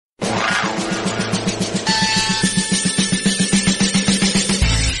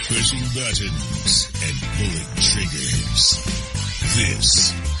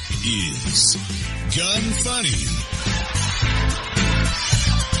This is Gun Funny.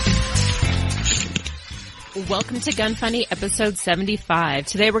 Welcome to Gun Funny, episode 75.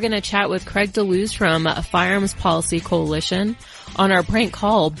 Today we're going to chat with Craig DeLuz from Firearms Policy Coalition. On our prank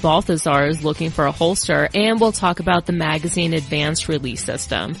call, Balthazar is looking for a holster, and we'll talk about the magazine advanced release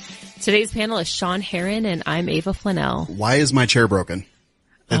system. Today's panel is Sean Heron, and I'm Ava Flanell. Why is my chair broken?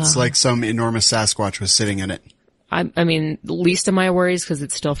 It's like some enormous Sasquatch was sitting in it. I mean, least of my worries because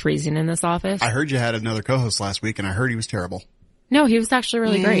it's still freezing in this office. I heard you had another co-host last week, and I heard he was terrible. No, he was actually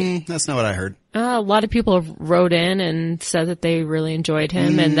really great. That's not what I heard. A lot of people have wrote in and said that they really enjoyed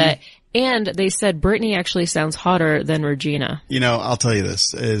him and they said Brittany actually sounds hotter than Regina. You know, I'll tell you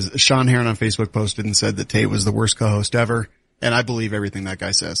this, is Sean Heron on Facebook posted and said that Tate was the worst co-host ever, and I believe everything that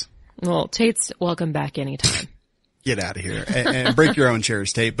guy says. Well, Tate's welcome back anytime. Get out of here and break your own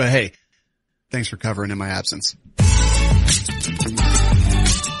chairs, Tate. But hey, thanks for covering in my absence.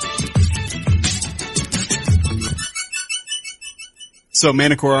 So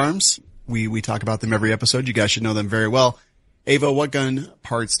Manticore Arms, we talk about them every episode. You guys should know them very well. Ava, what gun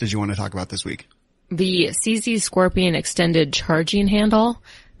parts did you want to talk about this week? The CZ Scorpion extended charging handle,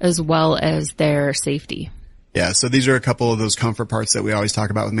 as well as their safety. Yeah, so these are a couple of those comfort parts that we always talk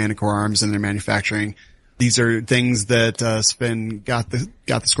about with Manticore Arms and their manufacturing. These are things that Sven got the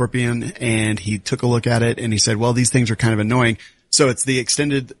Scorpion, and he took a look at it and he said, well, these things are kind of annoying. So it's the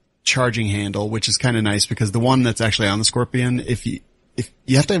extended charging handle, which is kind of nice because the one that's actually on the Scorpion, if you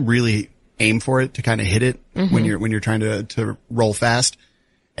have to really aim for it to kind of hit it when you're trying to roll fast,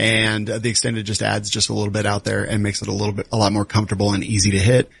 and the extended just adds just a little bit out there and makes it a lot more comfortable and easy to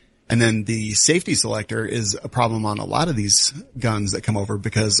hit. And then the safety selector is a problem on a lot of these guns that come over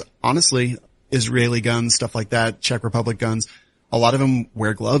because honestly, Israeli guns, stuff like that, Czech Republic guns, a lot of them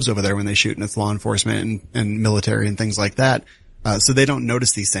wear gloves over there when they shoot, and it's law enforcement and military and things like that. So they don't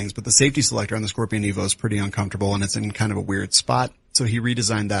notice these things, but the safety selector on the Scorpion Evo is pretty uncomfortable and it's in kind of a weird spot. So he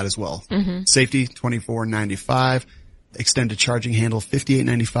redesigned that as well. Safety, $24.95. Extended charging handle,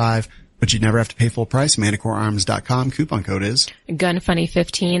 $58.95. But you never have to pay full price. ManticoreArms.com. Coupon code is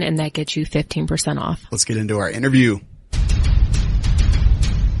GunFunny15, and that gets you 15% off. Let's get into our interview.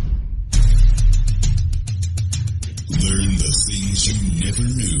 Learn the things you never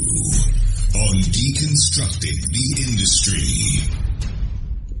knew on Deconstructing the Industry.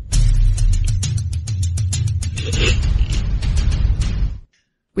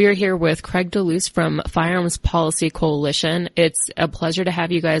 We are here with Craig DeLuz from Firearms Policy Coalition. It's a pleasure to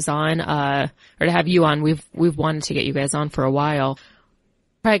have you guys on, or to have you on. We've wanted to get you guys on for a while.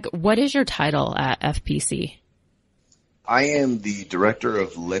 Craig, what is your title at FPC? I am the Director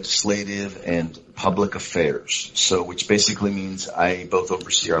of Legislative and Public Affairs, which basically means I both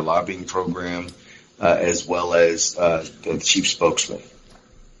oversee our lobbying program as well as the chief spokesman.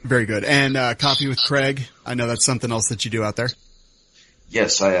 Very good. And Coffee with Craig, I know that's something else that you do out there.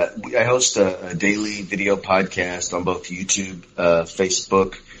 Yes, I host a daily video podcast on both YouTube,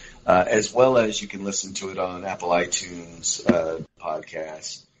 Facebook, as well as you can listen to it on Apple iTunes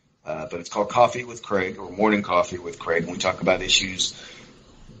podcasts. But it's called Coffee with Craig, or Morning Coffee with Craig, and we talk about issues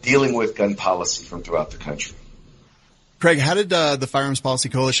dealing with gun policy from throughout the country. Craig, how did the Firearms Policy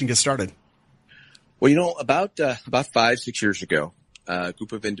Coalition get started? Well, about 5-6 years ago, a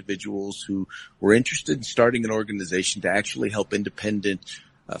group of individuals who were interested in starting an organization to actually help independent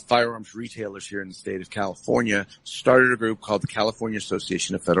firearms retailers here in the state of California started a group called the California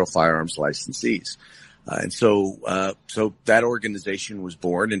Association of Federal Firearms Licensees. And so that organization was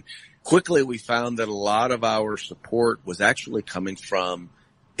born, and quickly we found that a lot of our support was actually coming from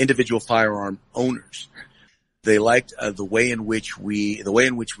individual firearm owners. They liked the way in which we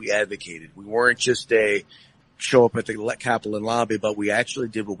advocated. We weren't just a show up at the Capitol and lobby, but we actually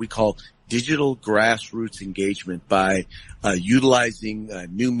did what we call digital grassroots engagement by utilizing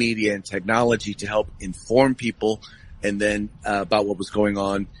new media and technology to help inform people and then about what was going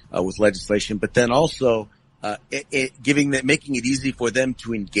on with legislation, but then also making it easy for them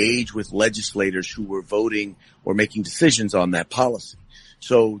to engage with legislators who were voting or making decisions on that policy.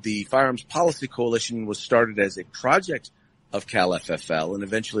 So the Firearms Policy Coalition was started as a project of CalFFL and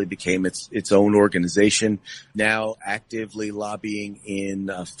eventually became its own organization, now actively lobbying in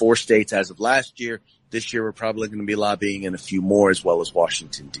 4 states as of last year. This year we're probably going to be lobbying in a few more, as well as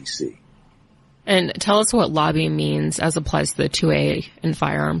Washington, D.C. And tell us what lobbying means as applies to the 2A in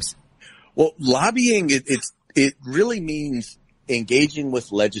firearms. Well, lobbying, it really means engaging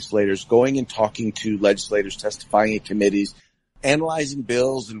with legislators, going and talking to legislators, testifying in committees, analyzing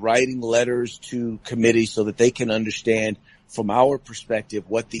bills and writing letters to committees so that they can understand from our perspective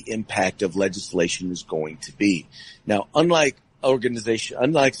what the impact of legislation is going to be. Now, unlike organization,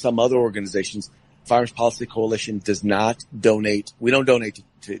 unlike some other organizations, Firearms Policy Coalition does not donate. We don't donate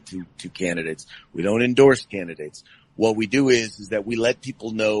to candidates. We don't endorse candidates. What we do is that we let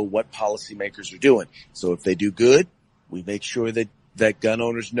people know what policymakers are doing. So if they do good, we make sure that gun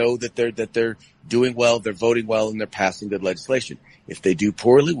owners know that they're doing well, they're voting well, and they're passing good legislation. If they do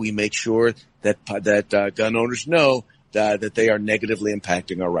poorly, we make sure that gun owners know that they are negatively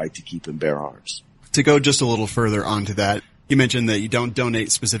impacting our right to keep and bear arms. To go just a little further onto that, you mentioned that you don't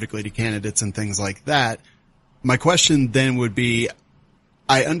donate specifically to candidates and things like that. My question then would be,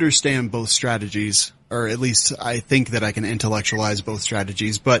 I understand both strategies, or at least I think that I can intellectualize both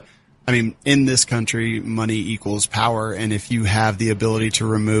strategies, but I mean, in this country, money equals power, and if you have the ability to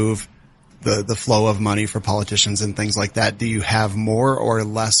remove the flow of money for politicians and things like that, do you have more or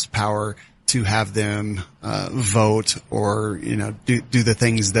less power to have them vote or, do the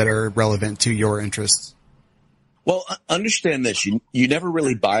things that are relevant to your interests? Well, understand this. You never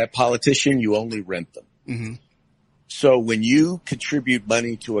really buy a politician. You only rent them. Mm-hmm. So when you contribute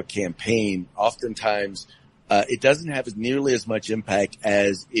money to a campaign, oftentimes it doesn't have nearly as much impact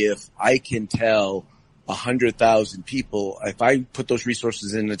as if I can tell 100,000 people, if I put those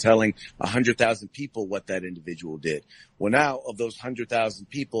resources into telling 100,000 people what that individual did. Well, now of those 100,000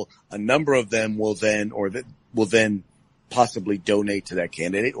 people, a number of them will then possibly donate to that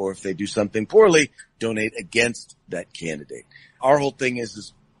candidate, or if they do something poorly, donate against that candidate. Our whole thing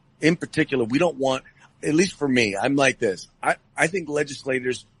is in particular, we don't want, at least for me, I'm like this. I think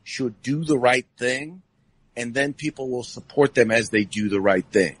legislators should do the right thing, and then people will support them as they do the right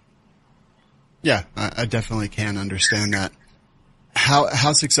thing. Yeah, I definitely can understand that.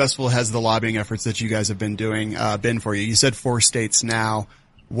 How successful has the lobbying efforts that you guys have been doing been for you? You said 4 states now.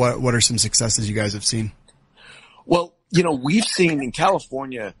 What are some successes you guys have seen? Well, we've seen in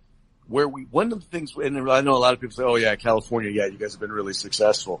California where one of the things, and I know a lot of people say, oh yeah, California, yeah, you guys have been really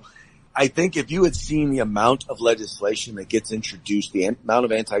successful. I think if you had seen the amount of legislation that gets introduced, the amount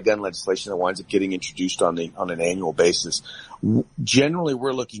of anti-gun legislation that winds up getting introduced on an annual basis, generally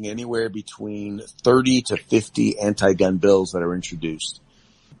we're looking anywhere between 30 to 50 anti-gun bills that are introduced.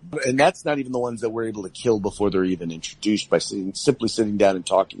 And that's not even the ones that we're able to kill before they're even introduced by simply sitting down and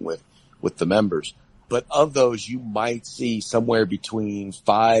talking with the members. But of those, you might see somewhere between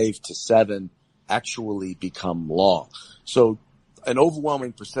 5 to 7 actually become law. So an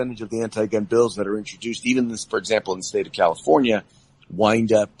overwhelming percentage of the anti-gun bills that are introduced, even this, for example, in the state of California,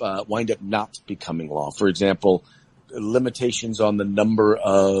 wind up not becoming law. For example, limitations on the number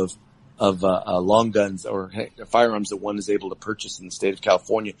of long guns or firearms that one is able to purchase in the state of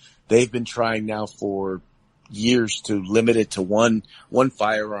California. They've been trying now for years to limit it to one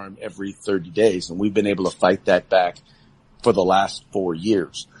firearm every 30 days, and we've been able to fight that back for the last 4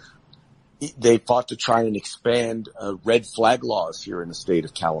 years. They fought to try and expand red flag laws here in the state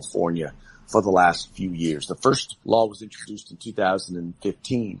of California for the last few years. The first law was introduced in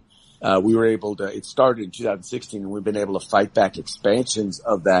 2015. It started in 2016, and we've been able to fight back expansions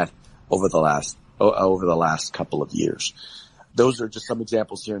of that over the last couple of years. Those are just some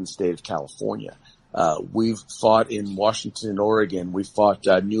examples here in the state of California. We've fought in Washington and Oregon. We've fought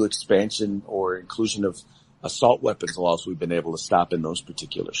new expansion or inclusion of assault weapons laws. We've been able to stop in those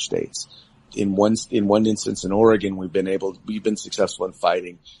particular states. In one instance in Oregon, we've been successful in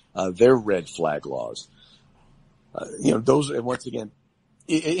fighting their red flag laws. Those, and once again,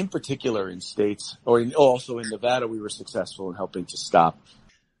 in particular in states, also in Nevada, we were successful in helping to stop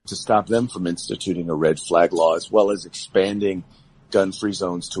them from instituting a red flag law, as well as expanding gun-free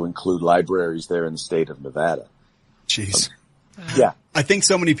zones to include libraries there in the state of Nevada. Jeez. Yeah. I think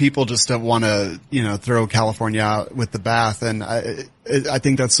so many people just want to, throw California out with the bath, and I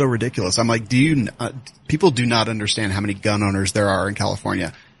think that's so ridiculous. I'm like, people do not understand how many gun owners there are in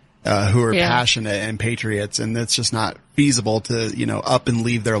California, who are passionate and patriots, and it's just not feasible to, up and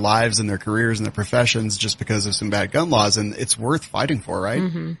leave their lives and their careers and their professions just because of some bad gun laws, and it's worth fighting for, right?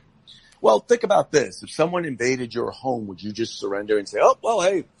 Mm-hmm. Well, think about this. If someone invaded your home, would you just surrender and say, oh, well,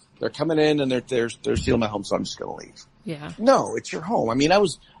 hey, they're coming in and they're stealing my home, so I'm just going to leave? Yeah. No, it's your home. I mean,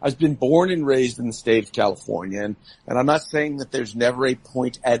 I've been born and raised in the state of California, and I'm not saying that there's never a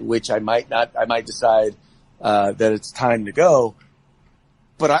point at which I might decide, that it's time to go.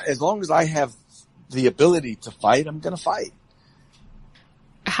 But as long as I have the ability to fight, I'm going to fight.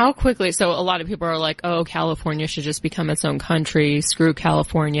 How quickly, so a lot of people are like, oh, California should just become its own country, screw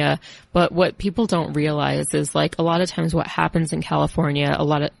California. But what people don't realize is, like, a lot of times what happens in California,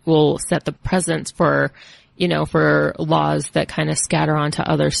 will set the precedents for laws that kind of scatter onto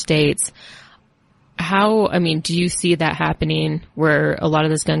other states. Do you see that happening where a lot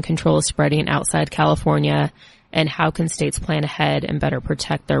of this gun control is spreading outside California? and how can states plan ahead and better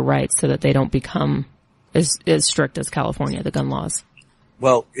protect their rights so that they don't become as strict as California, the gun laws?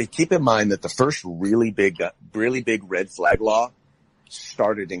 Well, keep in mind that the first really big red flag law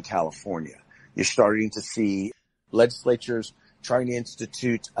started in California. You're starting to see legislatures trying to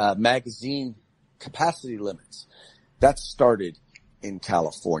institute magazine capacity limits. That started in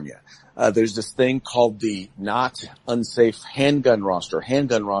California. There's this thing called the not unsafe handgun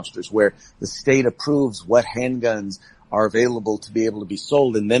rosters, where the state approves what handguns are available to be able to be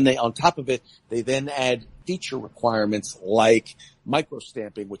sold. And then on top of it, they then add feature requirements like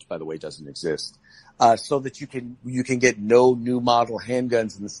microstamping, which by the way doesn't exist, so that you can get no new model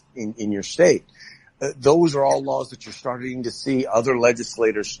handguns in your state. Those are all laws that you're starting to see other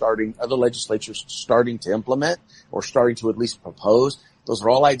legislatures starting to implement or starting to at least propose. Those are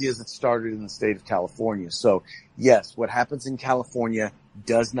all ideas that started in the state of California. So yes, what happens in California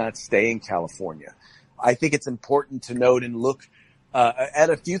does not stay in California. I think it's important to note and look at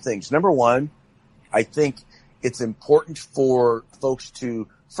a few things. Number one, I think it's important for folks to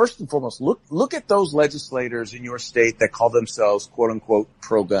first and foremost look at those legislators in your state that call themselves quote unquote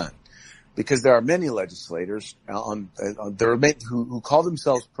pro-gun. Because there are many legislators who call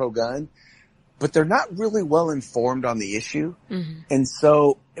themselves pro-gun, but they're not really well informed on the issue. Mm-hmm. And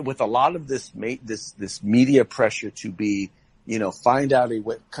so with a lot of this media pressure to be, find out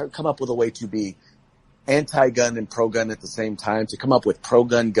come up with a way to be anti-gun and pro-gun at the same time, to come up with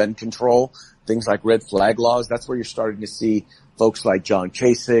pro-gun gun control, things like red flag laws, that's where you're starting to see folks like John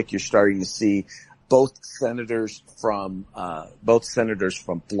Kasich. You're starting to see both senators from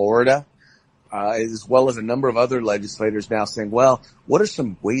Florida, as well as a number of other legislators now saying, well, what are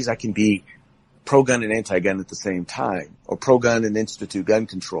some ways I can be pro-gun and anti-gun at the same time, or pro-gun and institute gun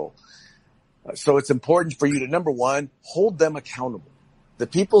control? So it's important for you to, number one, hold them accountable. The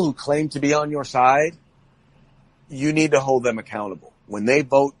people who claim to be on your side, you need to hold them accountable. When they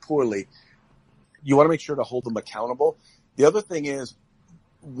vote poorly, you want to make sure to hold them accountable. The other thing is,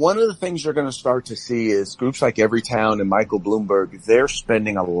 one of the things you're going to start to see is groups like Everytown and Michael Bloomberg, they're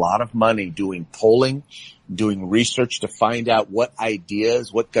spending a lot of money doing polling, doing research to find out what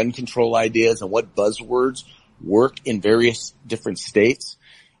gun control ideas and what buzzwords work in various different states.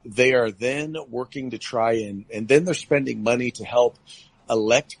 They are then working to try and then they're spending money to help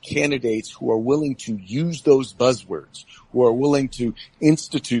elect candidates who are willing to use those buzzwords, who are willing to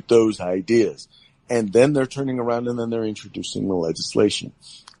institute those ideas. And then they're turning around and then they're introducing the legislation.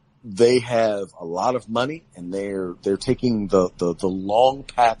 They have a lot of money and they're taking the long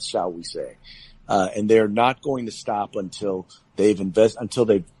path, shall we say. And they're not going to stop until they've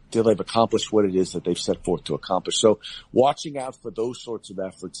accomplished what it is that they've set forth to accomplish. So watching out for those sorts of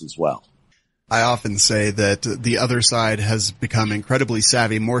efforts as well. I often say that the other side has become incredibly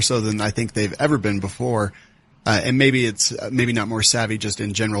savvy, more so than I think they've ever been before. And maybe it's maybe not more savvy just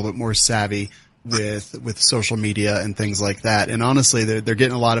in general, but more savvy with social media and things like that. And honestly, they're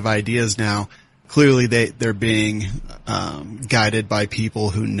getting a lot of ideas now. Clearly they're being guided by people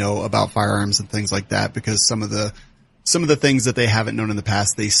who know about firearms and things like that, because some of the things that they haven't known in the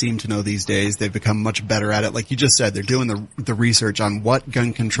past, they seem to know these days. They've become much better at it. Like you just said, they're doing the research on what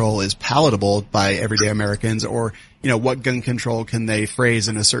gun control is palatable by everyday Americans, or, what gun control can they phrase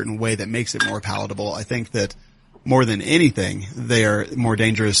in a certain way that makes it more palatable. I think that more than anything, they are more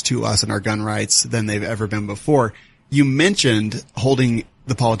dangerous to us and our gun rights than they've ever been before. You mentioned holding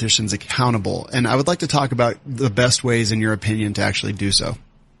the politicians accountable, and I would like to talk about the best ways, in your opinion, to actually do so.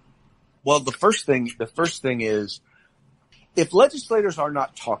 Well, the first thing is, if legislators are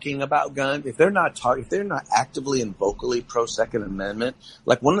not talking about guns, if they're not actively and vocally pro Second Amendment,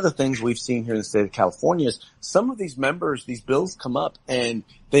 like one of the things we've seen here in the state of California is some of these bills come up and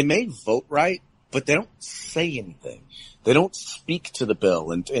they may vote right, but they don't say anything. They don't speak to the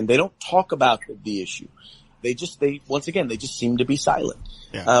bill and they don't talk about the issue. They just seem to be silent.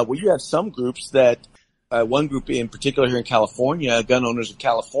 Yeah. Where you have some groups that, one group in particular here in California, Gun Owners of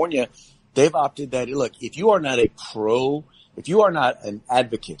California, they've opted that, look, if you are not an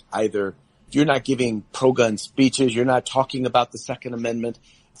advocate, either if you're not giving pro-gun speeches, you're not talking about the Second Amendment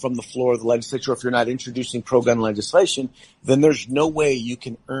from the floor of the legislature, if you're not introducing pro-gun legislation, then there's no way you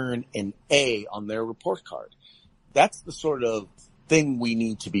can earn an A on their report card. That's the sort of thing we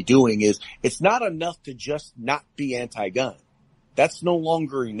need to be doing. Is it's not enough to just not be anti-gun. That's no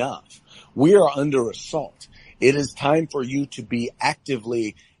longer enough. We are under assault. It is time for you to be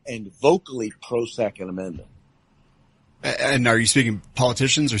actively and vocally pro-Second Amendment. And are you speaking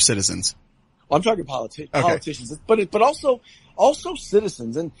politicians or citizens? Well, I'm talking politicians, but also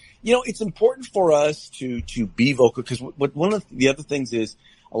citizens. And, it's important for us to be vocal, because one of the other things is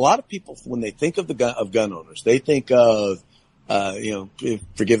a lot of people, when they think of gun owners, they think of,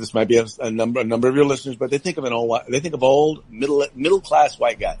 forgive this might be a number of your listeners, but they think of old middle class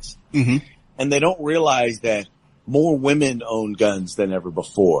white guys. Mm-hmm. And they don't realize that more women own guns than ever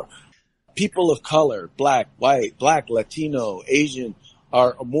before. People of color, black, white, Latino, Asian,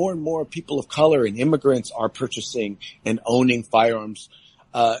 are more and more people of color and immigrants are purchasing and owning firearms,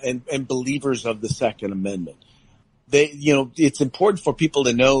 and believers of the Second Amendment. It's important for people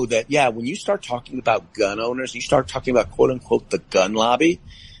to know that, when you start talking about gun owners, you start talking about quote unquote the gun lobby.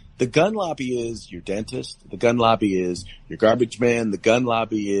 The gun lobby is your dentist. The gun lobby is your garbage man. The gun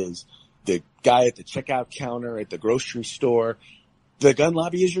lobby is the guy at the checkout counter at the grocery store. The gun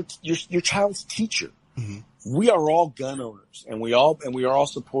lobby is your child's teacher. Mm-hmm. We are all gun owners, and we are all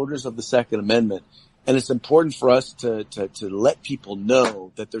supporters of the Second Amendment. And it's important for us to let people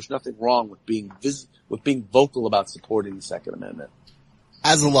know that there's nothing wrong with being vocal about supporting the Second Amendment.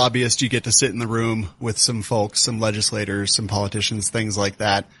 As a lobbyist, you get to sit in the room with some folks, some legislators, some politicians, things like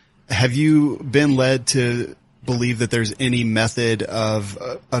that. Have you been led to believe that there's any method of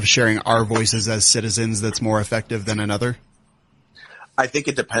sharing our voices as citizens that's more effective than another? I think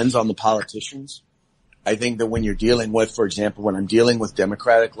it depends on the politicians. I think that when you're dealing with, for example, when I'm dealing with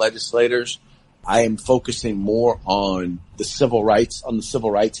Democratic legislators, I am focusing more on the civil rights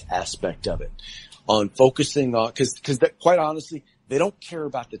aspect of it, on focusing on, cause quite honestly, they don't care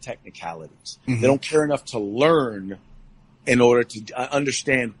about the technicalities. Mm-hmm. They don't care enough to learn in order to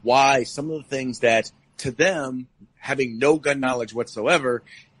understand why some of the things that to them, having no gun knowledge whatsoever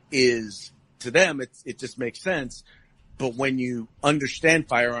is, to them, it just makes sense. But when you understand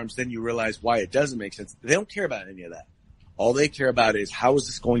firearms, then you realize why it doesn't make sense. They don't care about any of that. All they care about is, how is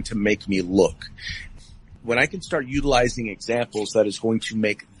this going to make me look? When I can start utilizing examples that is going to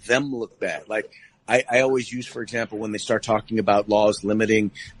make them look bad. Like I always use, for example, when they start talking about laws limiting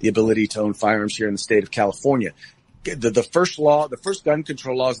the ability to own firearms here in the state of California. The first gun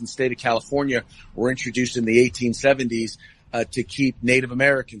control laws in the state of California were introduced in the 1870s to keep Native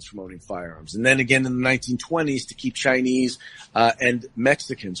Americans from owning firearms. And then again in the 1920s to keep Chinese and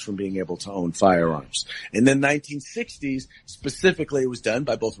Mexicans from being able to own firearms. And then 1960s, specifically, it was done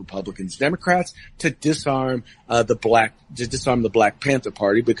by both Republicans and Democrats to disarm the Black Panther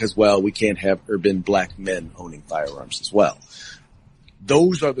Party because, well, we can't have urban black men owning firearms as well.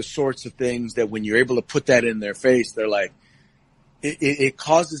 Those are the sorts of things that when you're able to put that in their face, they're like, it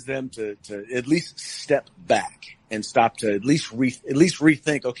causes them to at least step back and stop to at least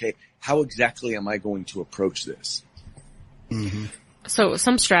rethink, okay, how exactly am I going to approach this? Mm-hmm. So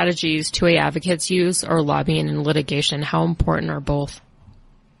some strategies 2A advocates use are lobbying and litigation. How important are both?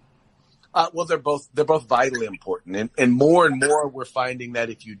 Well, they're both vitally important. And more we're finding that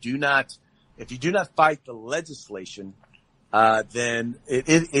if you do not fight the legislation, then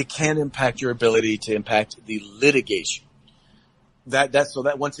it can impact your ability to impact the litigation. That is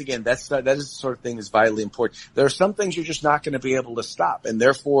the sort of thing that's vitally important. There are some things you're just not going to be able to stop, and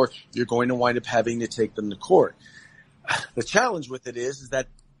therefore you're going to wind up having to take them to court. The challenge with it is that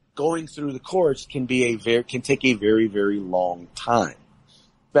going through the courts can take a very, very long time,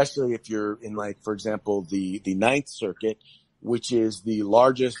 especially if you're in, like, for example, the Ninth Circuit, which is the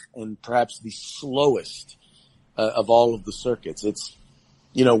largest and perhaps the slowest of all of the circuits. It's,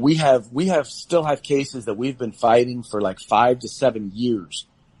 we still have cases that we've been fighting for like 5 to 7 years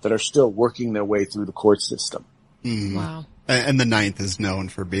that are still working their way through the court system. Mm. Wow. And the Ninth is known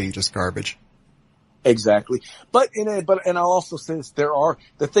for being just garbage. Exactly. And I'll also say this, the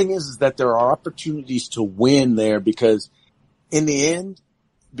thing is that there are opportunities to win there because in the end,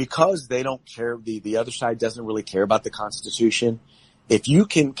 because they don't care, the other side doesn't really care about the Constitution. If you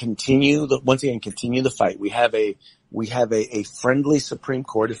can continue the fight, we have a friendly Supreme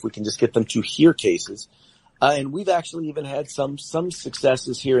Court if we can just get them to hear cases. And we've actually even had some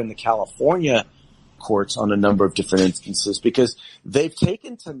successes here in the California courts on a number of different instances because they've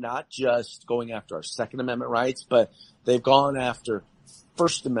taken to not just going after our Second Amendment rights, but they've gone after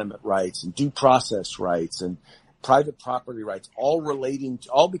First Amendment rights and due process rights and private property rights, all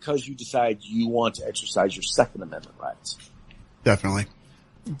because you decide you want to exercise your Second Amendment rights. Definitely.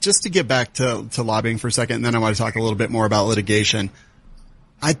 Just to get back to lobbying for a second, and then I want to talk a little bit more about litigation.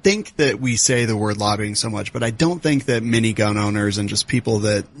 I think that we say the word lobbying so much, but I don't think that many gun owners and just people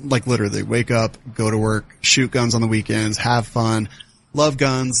that like literally wake up, go to work, shoot guns on the weekends, have fun, love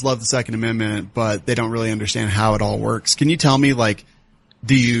guns, love the Second Amendment, but they don't really understand how it all works. Can you tell me, like,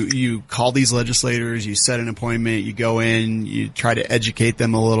 do you call these legislators, you set an appointment, you go in, you try to educate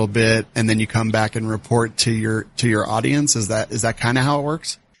them a little bit, and then you come back and report to your audience? Is that kind of how it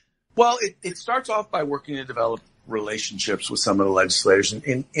works? Well, it starts off by working to develop relationships with some of the legislators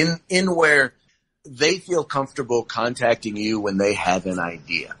in where they feel comfortable contacting you when they have an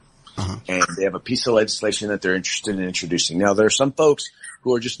idea. And they have a piece of legislation that they're interested in introducing. Now, there are some folks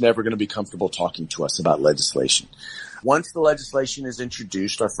who are just never going to be comfortable talking to us about legislation. Once the legislation is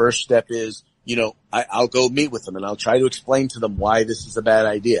introduced, our first step is, I'll go meet with them and I'll try to explain to them why this is a bad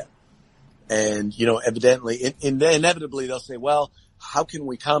idea. And, evidently, inevitably they'll say, well, how can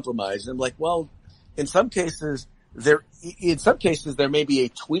we compromise? And I'm like, well, in some cases there may be a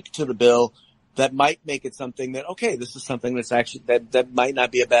tweak to the bill that might make it something that, okay, this is something that's actually, that might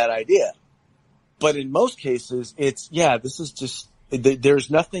not be a bad idea. But in most cases, this is just, there's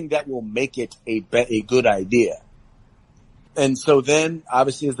nothing that will make it a good idea. And so then,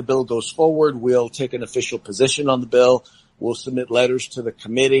 obviously, as the bill goes forward, we'll take an official position on the bill. We'll submit letters to the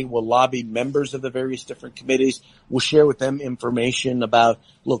committee. We'll lobby members of the various different committees. We'll share with them information about,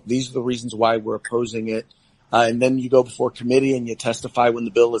 look, these are the reasons why we're opposing it. And then you go before committee and you testify when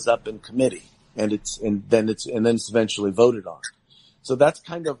the bill is up in committee. And then it's eventually voted on. So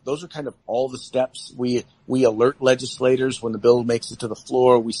those are kind of all the steps. We alert legislators when the bill makes it to the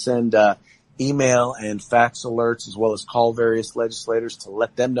floor. We send, email and fax alerts as well as call various legislators to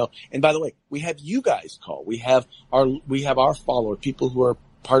let them know. And by the way, we have you guys call. We have our followers, people who are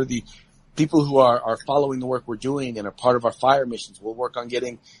part of the people who are following the work we're doing and are part of our fire missions. We'll work on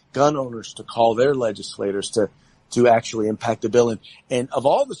getting gun owners to call their legislators to actually impact the bill. And of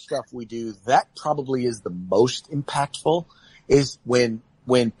all the stuff we do, that probably is the most impactful, is when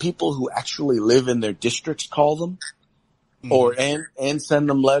people who actually live in their districts call them and send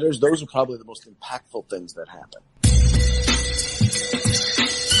them letters. Those are probably the most impactful things that happen.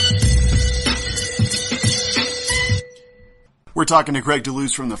 We're talking to Craig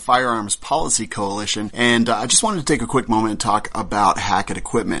DeLuz from the Firearms Policy Coalition, and I just wanted to take a quick moment and talk about Hackett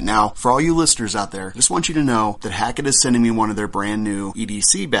Equipment. Now, for all you listeners out there, I just want you to know that Hackett is sending me one of their brand new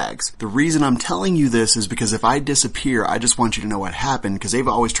EDC bags. The reason I'm telling you this is because if I disappear, I just want you to know what happened, because Ava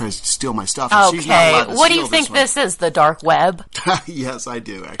always tries to steal my stuff. Okay, she's not allowed to what do you think this is, the dark web? Yes, I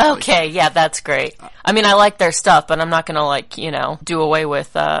do, actually. Okay, yeah, that's great. I mean, I like their stuff, but I'm not gonna, do away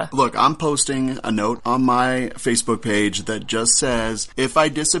with, Look, I'm posting a note on my Facebook page that just says, if I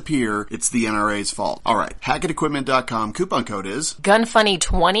disappear, it's the NRA's fault. Alright, HackettEquipment.com, coupon code is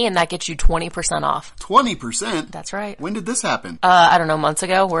GunFunny20, and that gets you 20% off. 20%? That's right. When did this happen? I don't know, months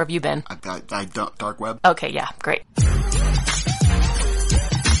ago. Where have you been? I dark web. Okay, yeah, great.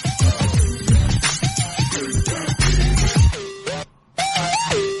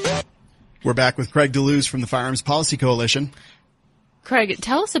 We're back with Craig DeLuz from the Firearms Policy Coalition. Craig,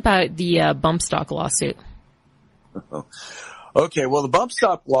 tell us about the bump stock lawsuit. Okay, well, the bump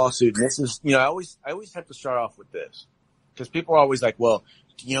stock lawsuit, and this is, I always have to start off with this, because people are always like, well,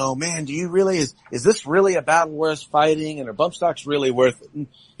 man, do you really, is this really a battle worth fighting, and are bump stocks really worth it? And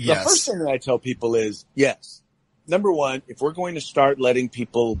yes. The first thing that I tell people is, yes. Number one, if we're going to start letting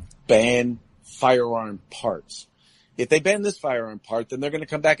people ban firearm parts, if they ban this firearm part, then they're going to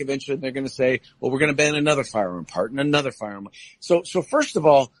come back eventually and they're going to say, well, we're going to ban another firearm part and another firearm. So first of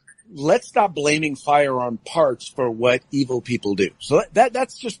all, let's stop blaming firearm parts for what evil people do. So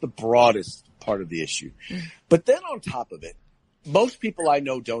that's just the broadest part of the issue. But then on top of it, most people I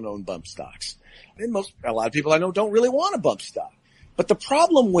know don't own bump stocks. And a lot of people I know don't really want a bump stock. But the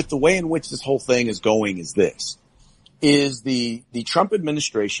problem with the way in which this whole thing is going is this, is the Trump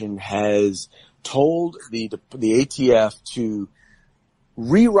administration has told the ATF to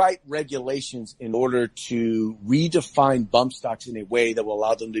rewrite regulations in order to redefine bump stocks in a way that will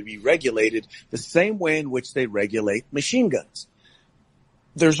allow them to be regulated the same way in which they regulate machine guns.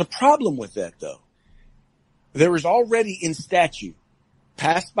 There's a problem with that, though. There is already in statute,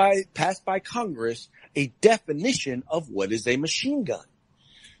 passed by Congress, a definition of what is a machine gun.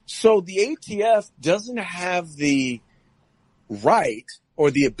 So the ATF doesn't have the right or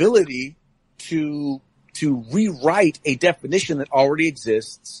the ability to rewrite a definition that already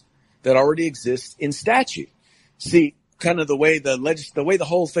exists in statute. See, kind of the way the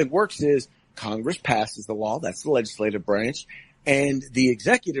whole thing works is Congress passes the law, that's the legislative branch, and the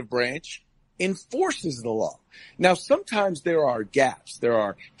executive branch enforces the law. Now, sometimes there are gaps. There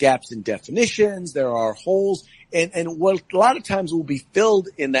are gaps in definitions, there are holes, and what a lot of times will be filled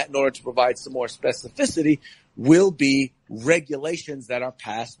in that in order to provide some more specificity will be regulations that are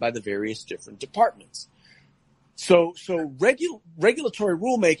passed by the various different departments. So regulatory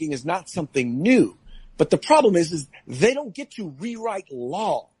rulemaking is not something new, but the problem is they don't get to rewrite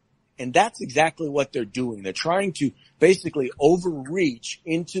law. And that's exactly what they're doing. They're trying to basically overreach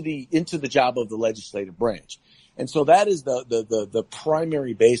into the job of the legislative branch. And so that is the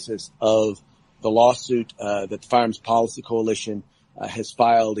primary basis of the lawsuit that the Firearms Policy Coalition has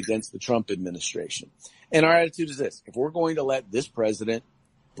filed against the Trump administration. And our attitude is this: if we're going to let this president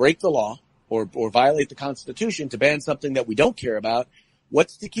break the law or violate the Constitution to ban something that we don't care about,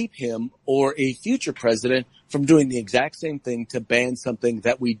 what's to keep him or a future president from doing the exact same thing to ban something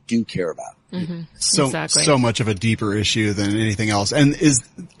that we do care about? Mm-hmm. So much of a deeper issue than anything else. And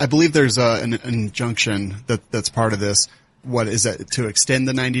I believe there's an injunction that's part of this. What is that, to extend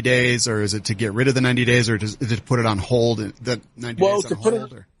the 90 days, or is it to get rid of the 90 days, or is it to put it on hold? That 90 days on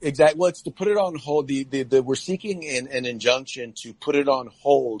hold? Exactly. Well, it's to put it on hold. We're seeking an injunction to put it on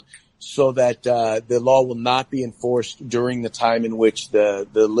hold so that the law will not be enforced during the time in which the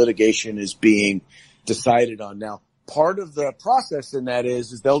litigation is being decided on. Now, part of the process in that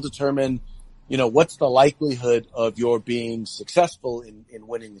is they'll determine, what's the likelihood of your being successful in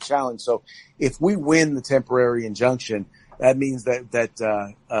winning the challenge. So if we win the temporary injunction, that means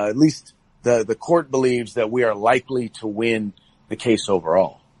that at least the court believes that we are likely to win the case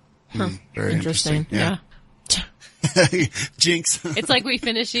overall. Very interesting. Yeah. Jinx. It's like we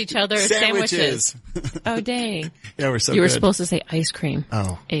finish each other's sandwiches. Oh, dang. Yeah, we're so You were good. supposed to say ice cream.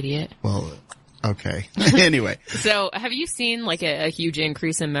 Oh. Idiot. Well, okay. Anyway. So have you seen like a huge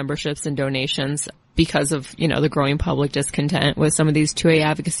increase in memberships and donations because of, the growing public discontent with some of these 2A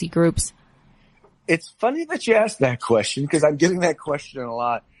advocacy groups? It's funny that you asked that question, because I'm getting that question a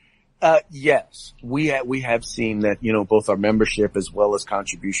lot. Yes, we have seen that, both our membership as well as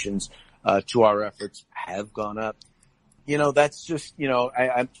contributions to our efforts have gone up. That's just,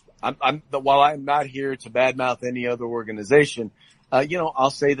 while I'm not here to badmouth any other organization,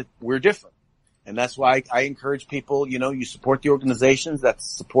 I'll say that we're different. And that's why I encourage people, you support the organizations that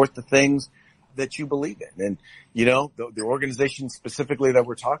support the things that you believe in. And, the organization specifically that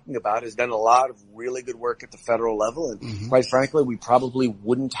we're talking about has done a lot of really good work at the federal level. And quite frankly, we probably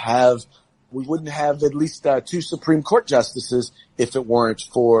wouldn't have at least 2 Supreme Court justices if it weren't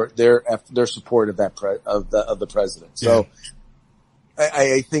for their support of the president. So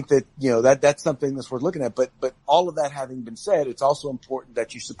I think that, that's something that's worth looking at. But all of that having been said, it's also important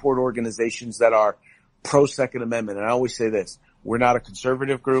that you support organizations that are pro Second Amendment. And I always say this: we're not a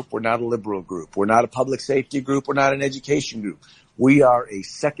conservative group. We're not a liberal group. We're not a public safety group. We're not an education group. We are a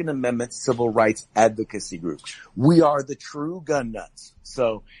Second Amendment civil rights advocacy group. We are the true gun nuts.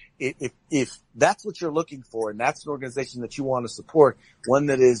 So if that's what you're looking for, and that's an organization that you want to support, one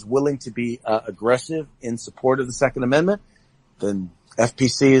that is willing to be aggressive in support of the Second Amendment, then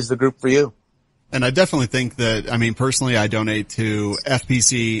FPC is the group for you. And I definitely think that, personally, I donate to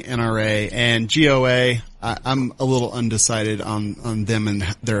FPC, NRA, and GOA. I'm a little undecided on them and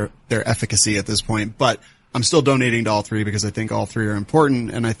their efficacy at this point, but I'm still donating to all three because I think all three are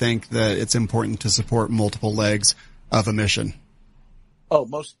important, and I think that it's important to support multiple legs of a mission. Oh,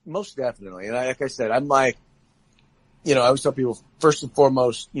 most definitely. And like I said, I'm like, I always tell people, first and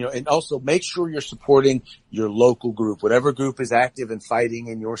foremost, and also make sure you're supporting your local group, whatever group is active and fighting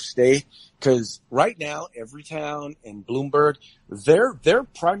in your state. Because right now, Everytown and Bloomberg, their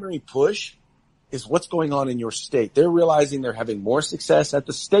primary push is what's going on in your state. They're realizing they're having more success at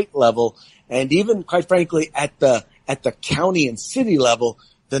the state level, and even, quite frankly, at the county and city level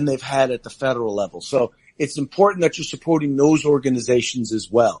than they've had at the federal level. So it's important that you're supporting those organizations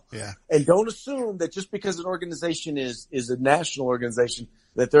as well. Yeah. And don't assume that just because an organization is a national organization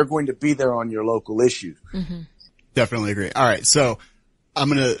that they're going to be there on your local issues. Mm-hmm. Definitely agree. All right. So I'm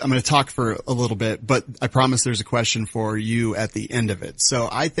going to talk for a little bit, but I promise there's a question for you at the end of it. So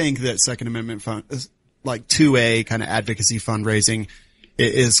I think that Second Amendment like 2A kind of advocacy fundraising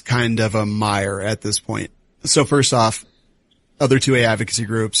is kind of a mire at this point. So first off, other 2A advocacy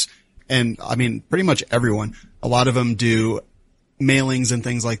groups, and pretty much everyone, a lot of them do mailings and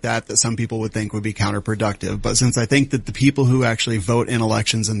things like that some people would think would be counterproductive. But since I think that the people who actually vote in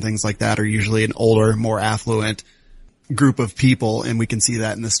elections and things like that are usually an older, more affluent group of people, and we can see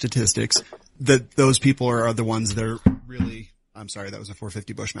that in the statistics, that those people are the ones that are really, I'm sorry, that was a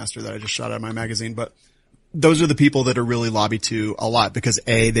 450 Bushmaster that I just shot out of my magazine, but those are the people that are really lobbied to a lot because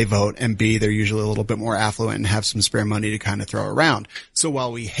A, they vote, and B, they're usually a little bit more affluent and have some spare money to kind of throw around. So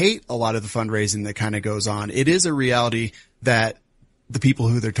while we hate a lot of the fundraising that kind of goes on, it is a reality that the people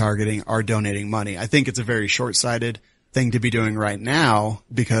who they're targeting are donating money. I think it's a very short-sighted thing to be doing right now,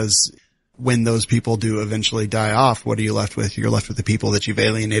 because when those people do eventually die off, what are you left with? You're left with the people that you've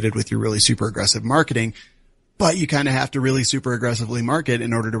alienated with your really super aggressive marketing. But you kind of have to really super aggressively market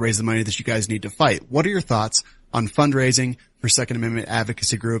in order to raise the money that you guys need to fight. What are your thoughts on fundraising for Second Amendment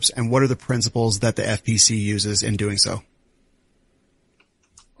advocacy groups, and what are the principles that the FPC uses in doing so?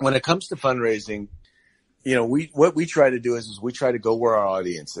 When it comes to fundraising, what we try to do is we try to go where our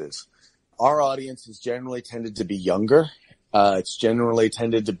audience is. our audience has generally tended to be younger. It's generally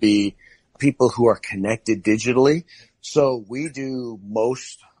tended to be people who are connected digitally. So we do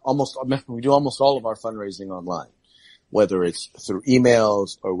almost all of our fundraising online, whether it's through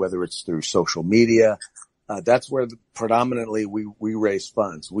emails or whether it's through social media. That's where predominantly we raise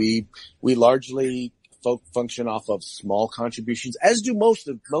funds. We largely function off of small contributions, as do most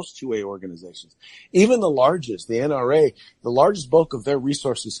 2A organizations. Even the largest, the NRA, the largest bulk of their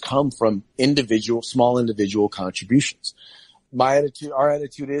resources come from small individual contributions. Our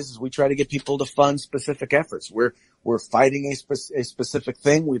attitude is we try to get people to fund specific efforts. We're fighting a specific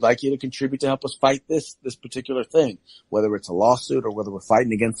thing. We'd like you to contribute to help us fight this particular thing, whether it's a lawsuit or whether we're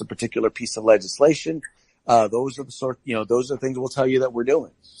fighting against a particular piece of legislation. Those are the things we'll tell you that we're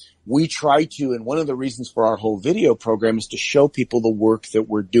doing. We try to, and one of the reasons for our whole video program is to show people the work that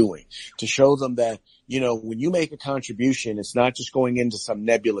we're doing, to show them that, when you make a contribution, it's not just going into some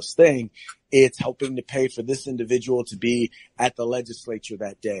nebulous thing. It's helping to pay for this individual to be at the legislature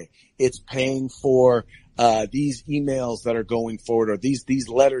that day. It's paying for these emails that are going forward, or these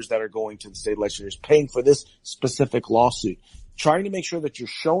letters that are going to the state legislators, paying for this specific lawsuit, trying to make sure that you're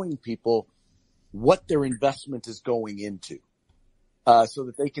showing people what their investment is going into, so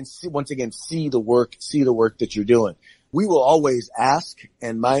that they can see the work that you're doing. We will always ask,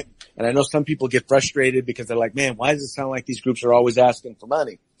 and I know some people get frustrated because they're like, man, why does it sound like these groups are always asking for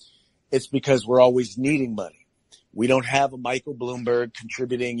money? It's because we're always needing money. We don't have a Michael Bloomberg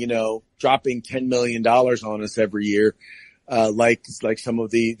contributing, dropping $10 million on us every year, like some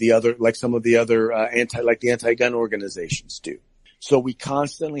of the other anti-gun organizations do. So we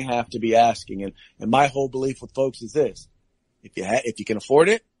constantly have to be asking. And my whole belief with folks is this: if you can afford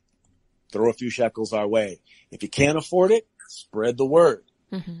it, throw a few shekels our way. If you can't afford it, spread the word.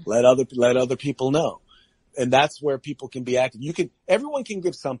 Mm-hmm. Let other people know. And that's where people can be active. Everyone can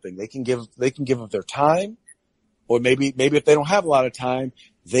give something. They can give of their time, or maybe if they don't have a lot of time,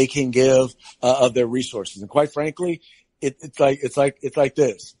 they can give of their resources. And quite frankly, it's like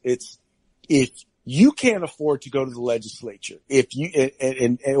this. If you can't afford to go to the legislature, if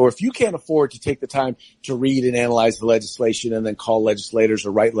you can't afford to take the time to read and analyze the legislation and then call legislators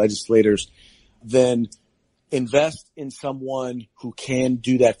or write legislators, then invest in someone who can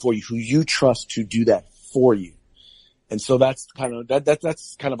do that for you, who you trust to do that for you. And so that's kind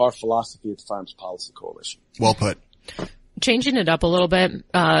of our philosophy at the Firearms Policy Coalition. Well put. Changing it up a little bit,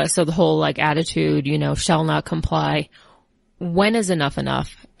 so the whole attitude, shall not comply. When is enough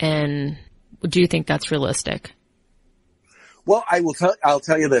enough? And do you think that's realistic? Well, I'll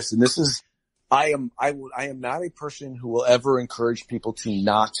tell you this, and this is, I am not a person who will ever encourage people to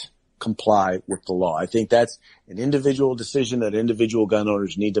not comply with the law. I think that's an individual decision that individual gun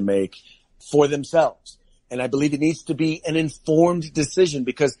owners need to make for themselves. And I believe it needs to be an informed decision,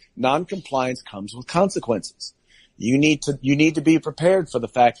 because non-compliance comes with consequences. You need to be prepared for the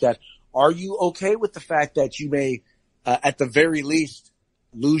fact that, are you okay with the fact that you may, at the very least,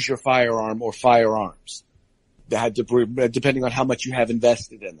 lose your firearm or firearms, depending on how much you have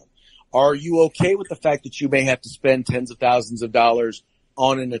invested in them? Are you okay with the fact that you may have to spend tens of thousands of dollars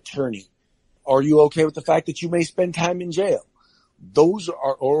on an attorney? Are you okay with the fact that you may spend time in jail? Those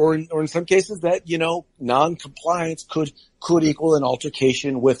are, or in some cases that, non-compliance could equal an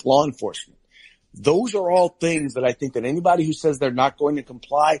altercation with law enforcement. Those are all things that I think that anybody who says they're not going to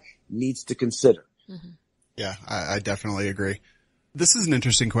comply needs to consider. Mm-hmm. Yeah, I definitely agree. This is an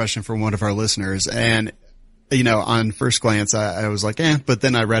interesting question from one of our listeners, and on first glance, I was like, but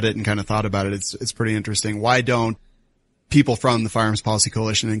then I read it and kind of thought about it. It's pretty interesting. Why don't people from the Firearms Policy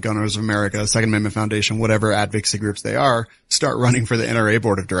Coalition and Gun Owners of America, Second Amendment Foundation, whatever advocacy groups they are, start running for the NRA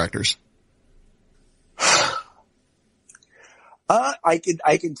Board of Directors?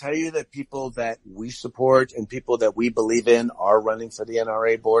 I can tell you that people that we support and people that we believe in are running for the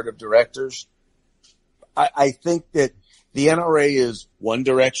NRA Board of Directors. I think that the NRA is one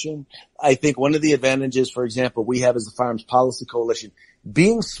direction. I think one of the advantages, for example, we have as the Firearms Policy Coalition,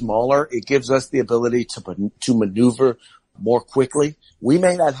 being smaller, it gives us the ability to maneuver more quickly. We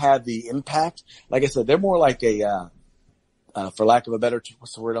may not have the impact. Like I said, they're more like for lack of a better,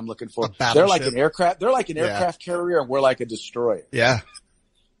 what's the word I'm looking for? They're like an aircraft. They're like an aircraft carrier, and we're like a destroyer. Yeah.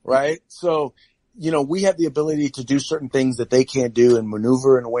 Right? So, we have the ability to do certain things that they can't do and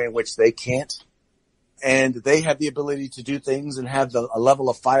maneuver in a way in which they can't. And they have the ability to do things and have a level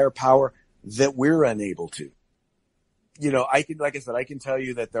of firepower that we're unable to. I can tell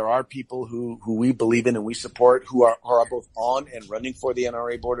you that there are people who we believe in and we support who are both on and running for the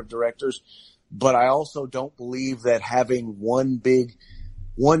NRA Board of Directors. But I also don't believe that having one big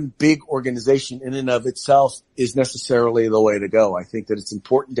one big organization in and of itself is necessarily the way to go. I think that it's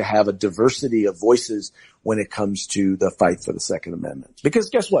important to have a diversity of voices when it comes to the fight for the Second Amendment.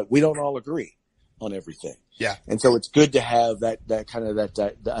 Because guess what? We don't all agree on everything. Yeah. And so it's good to have that kind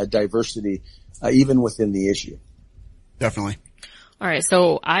of diversity, even within the issue. Definitely. All right.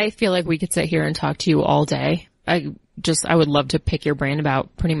 So I feel like we could sit here and talk to you all day. I would love to pick your brain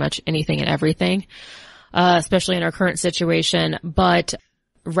about pretty much anything and everything, especially in our current situation. But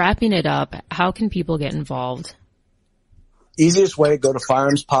wrapping it up, how can people get involved? Easiest way, go to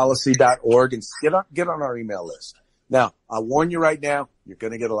firearmspolicy.org and get on our email list. Now, I warn you right now, you're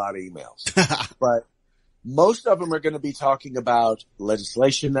going to get a lot of emails, but most of them are going to be talking about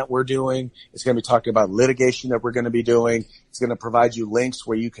legislation that we're doing. It's going to be talking about litigation that we're going to be doing. It's going to provide you links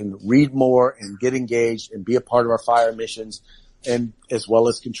where you can read more and get engaged and be a part of our fire missions, and as well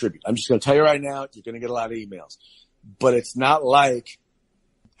as contribute. I'm just going to tell you right now, you're going to get a lot of emails, but it's not like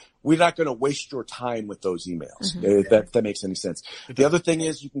we're not going to waste your time with those emails. Mm-hmm. If that makes any sense. The other thing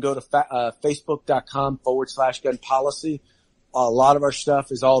is you can go to facebook.com/gun policy. A lot of our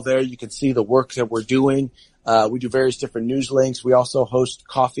stuff is all there. You can see the work that we're doing. We do various different news links. We also host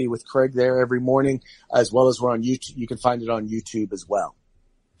Coffee with Craig there every morning, as well as we're on YouTube. You can find it on YouTube as well.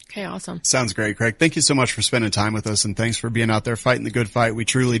 Okay, awesome. Sounds great, Craig. Thank you so much for spending time with us, and thanks for being out there fighting the good fight. We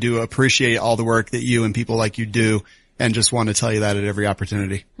truly do appreciate all the work that you and people like you do, and just want to tell you that at every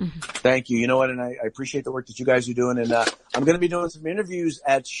opportunity. Mm-hmm. Thank you. You know what? And I appreciate the work that you guys are doing. And I'm going to be doing some interviews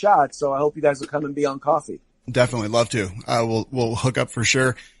at SHOT, so I hope you guys will come and be on Coffee. Definitely love to. We'll hook up for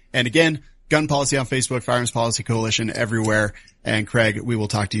sure. And again, Gun Policy on Facebook, Firearms Policy Coalition everywhere. And Craig, we will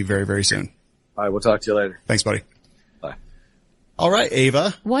talk to you very, very soon. All right. We'll talk to you later. Thanks, buddy. Bye. All right,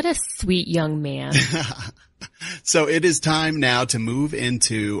 Ava. What a sweet young man. So it is time now to move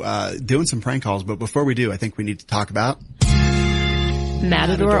into doing some prank calls. But before we do, I think we need to talk about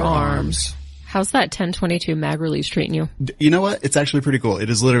Matador Arms. How's that 1022 mag release treating you? You know what? It's actually pretty cool. It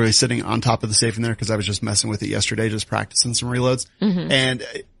is literally sitting on top of the safe in there because I was just messing with it yesterday, just practicing some reloads. Mm-hmm. And,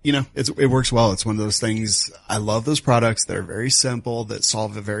 you know, it works well. It's one of those things. I love those products. They're very simple, that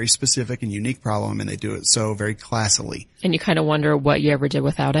solve a very specific and unique problem, and they do it so very classily. And you kind of wonder what you ever did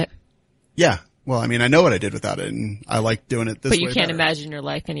without it? Yeah. Well, I mean, I know what I did without it, and I like doing it this way. But you can't better. Imagine your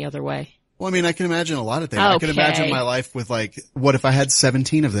life any other way. Well, I mean, I can imagine a lot of things. Okay. I can imagine my life with, like, what if I had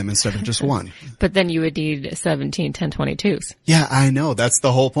 17 of them instead of just one? But then you would need 17 1022s. Yeah, I know. That's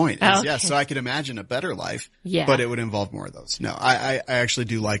the whole point. Okay. Yeah, so I could imagine a better life. Yeah. But it would involve more of those. No, I actually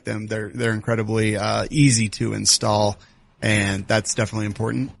do like them. They're incredibly, easy to install, and that's definitely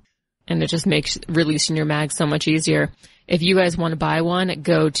important. And it just makes releasing your mag so much easier. If you guys want to buy one,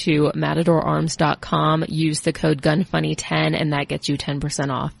 go to matadorarms.com, use the code GUNFUNNY10, and that gets you 10%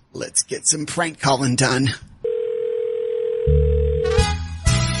 off. Let's get some prank calling done.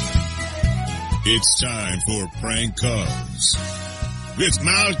 It's time for prank calls with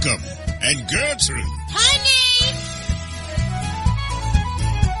Malcolm and Gertrude. Honey!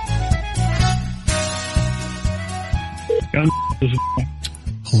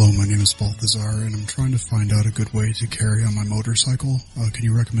 Hello, my name is Balthazar, and I'm trying to find out a good way to carry on my motorcycle. Can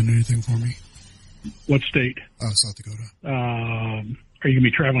you recommend anything for me? What state? South Dakota. Are you going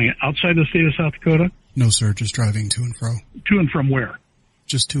to be traveling outside the state of South Dakota? No, sir, just driving to and fro. To and from where?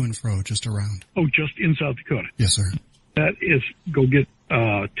 Just to and fro, just around. Oh, just in South Dakota? Yes, sir. That is, go get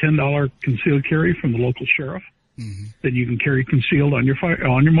 $10 concealed carry from the local sheriff. Mm-hmm. Then you can carry concealed on your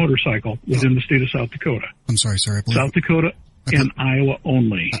motorcycle within the state of South Dakota. I'm sorry, sir. I believe South Dakota and Iowa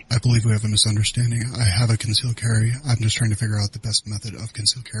only. I believe we have a misunderstanding. I have a concealed carry. I'm just trying to figure out the best method of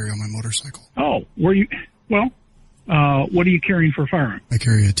concealed carry on my motorcycle. Oh, what are you carrying for a firearm? I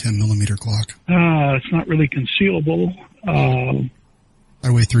carry a 10mm Glock. It's not really concealable. I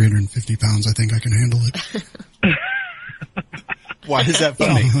weigh 350 pounds. I think I can handle it. Why is that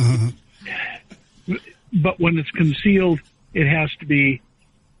funny? But when it's concealed, it has to be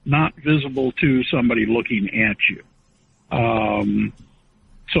not visible to somebody looking at you.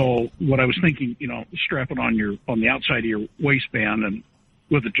 So what I was thinking, strap it on the outside of your waistband and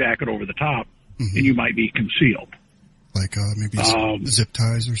with a jacket over the top, mm-hmm. and you might be concealed. Like, maybe zip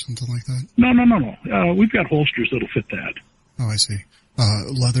ties or something like that? No. We've got holsters that'll fit that. Oh, I see.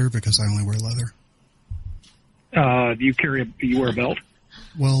 Leather, because I only wear leather. Do you wear a belt?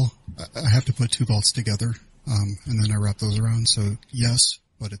 Well, I have to put two belts together, and then I wrap those around. So yes,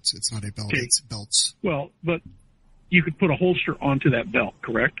 but it's not a belt. Okay. It's belts. Well, but you could put a holster onto that belt,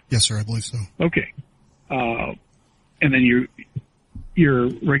 correct? Yes, sir. I believe so. Okay. And then your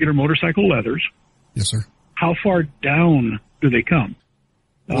regular motorcycle leathers. Yes, sir. How far down do they come?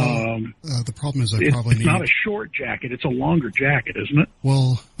 The problem is it's not a short jacket. It's a longer jacket, isn't it?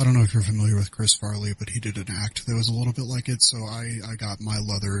 Well, I don't know if you're familiar with Chris Farley, but he did an act that was a little bit like it. So I got my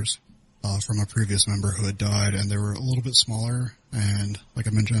leathers from a previous member who had died, and they were a little bit smaller. And like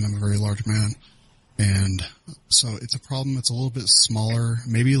I mentioned, I'm a very large man. And so it's a problem. It's a little bit smaller,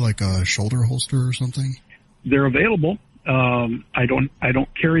 maybe like a shoulder holster or something. They're available. I don't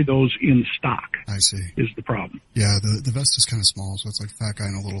carry those in stock. I see. Is the problem. Yeah, the vest is kind of small, so it's like fat guy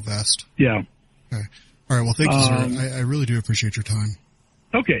in a little vest. Yeah. Okay. All right. Well, thank you, sir. I really do appreciate your time.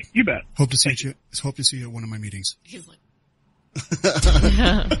 Okay, you bet. Hope to see you at one of my meetings. He's like,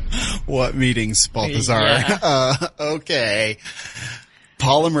 What meetings, Balthazar? Yeah. Okay.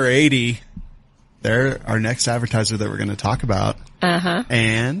 Polymer 80. They're our next advertiser that we're going to talk about. uh-huh.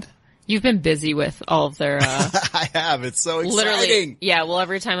 And You've been busy with all of their, I have. It's so exciting. literally, yeah, well,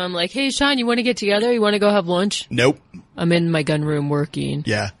 every time I'm like, hey, Sean, you want to get together? You want to go have lunch? Nope. I'm in my gun room working.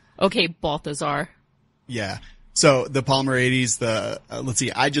 Yeah. Okay, Balthazar. Yeah. So the Polymer 80s, let's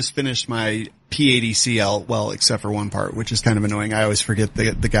see, I just finished my P80CL, well, except for one part, which is kind of annoying. I always forget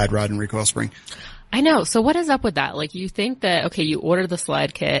the guide rod and recoil spring. I know. So what is up with that? Like, you think that, okay, you order the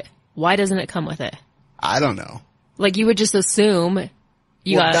slide kit. Why doesn't it come with it? I don't know. Like, you would just assume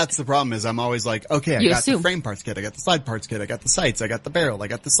that's the problem is I'm always like, okay, I got assume. the frame parts kit, I got the slide parts kit, I got the sights, I got the barrel, I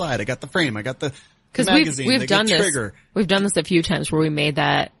got the slide, I got the frame, I got the magazine, we've done this. trigger. We've done this a few times where we made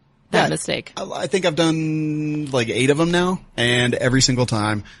that mistake. I think I've done like 8 of them now, and every single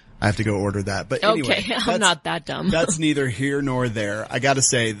time I have to go order that. But anyway, okay, I'm not that dumb. That's neither here nor there. I gotta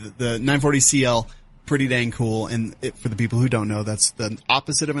say, the 940CL, pretty dang cool, and for the people who don't know, that's the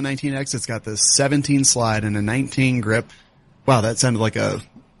opposite of a 19X. It's got the 17 slide and a 19 grip. Wow, that sounded like a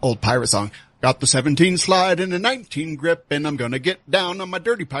old pirate song. Got the 17 slide and a 19 grip, and I'm gonna get down on my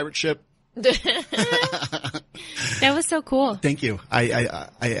dirty pirate ship. That was so cool. Thank you.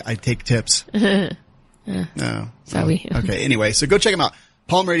 I take tips. No. Sorry. Okay. Anyway, so go check them out.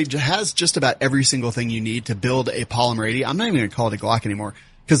 Polymer 80 has just about every single thing you need to build a Polymer 80. I'm not even going to call it a Glock anymore,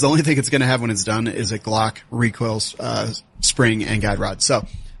 because the only thing it's going to have when it's done is a Glock recoil spring and guide rod. So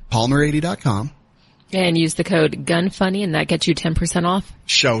polymer80.com. And use the code GUNFUNNY, and that gets you 10% off.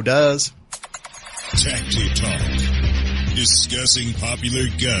 Show does. Tacti Talk. Discussing popular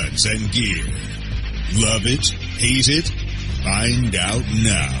guns and gear. Love it? Hate it? Find out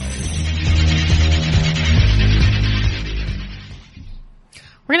now.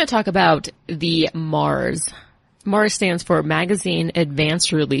 We're going to talk about the MARS. MARS stands for Magazine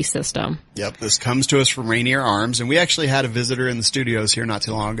Advanced Release System. Yep, this comes to us from Rainier Arms, and we actually had a visitor in the studios here not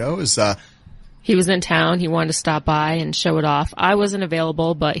too long ago. He was in town. He wanted to stop by and show it off. I wasn't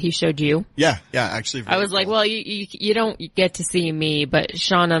available, but he showed you. Yeah, actually. I was like, well, you don't get to see me, but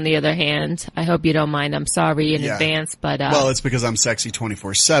Sean, on the other hand, I hope you don't mind. I'm sorry in advance, but well, it's because I'm sexy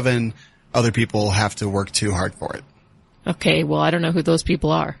 24/7. Other people have to work too hard for it. Okay, well, I don't know who those people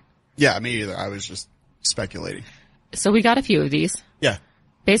are. Yeah, me either. I was just speculating. So we got a few of these. Yeah.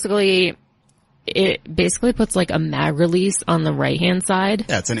 Basically, it basically puts like a mag release on the right-hand side.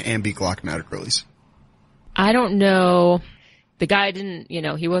 Yeah, it's an Ambi Glock mag release. I don't know. The guy didn't,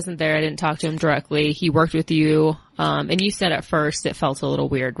 he wasn't there. I didn't talk to him directly. He worked with you. And you said at first it felt a little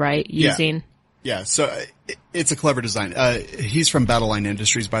weird, right? Using. Yeah. So it's a clever design. He's from Battle Line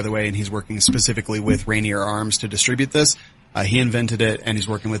Industries, by the way, and he's working specifically with Rainier Arms to distribute this. He invented it, and he's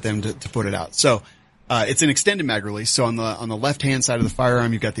working with them to put it out. So, it's an extended mag release. So on the left-hand side of the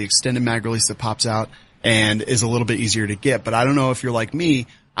firearm, you've got the extended mag release that pops out and is a little bit easier to get. But I don't know if you're like me.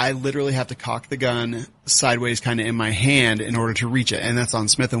 I literally have to cock the gun sideways kind of in my hand in order to reach it. And that's on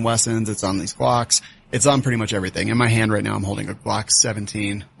Smith & Wessons. It's on these Glocks. It's on pretty much everything. In my hand right now, I'm holding a Glock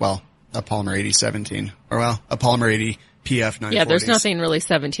 17. Well, a Polymer 80 17. Or well, a Polymer 80 PF 940. Yeah, there's nothing really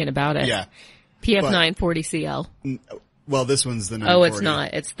 17 about it. Yeah. PF 940 CL. Well, this one's the 940. Oh, it's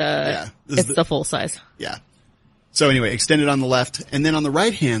not. It's the full size. Yeah. So anyway, extended on the left. And then on the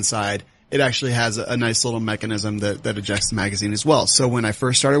right-hand side, it actually has a nice little mechanism that ejects the magazine as well. So when I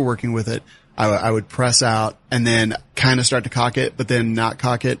first started working with it, I would press out and then kind of start to cock it, but then not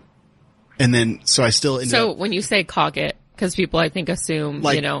cock it. And then, so I still end up. So when you say cock it, because people I think assume,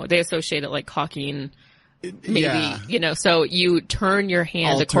 they associate it like cocking, maybe, so you turn your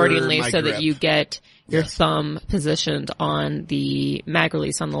hand accordingly so that you get your thumb positioned on the mag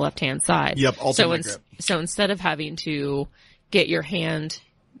release on the left-hand side. Yep, alter my grip. So instead of having to get your hand,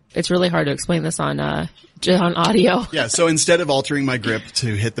 it's really hard to explain this on audio. Yeah, so instead of altering my grip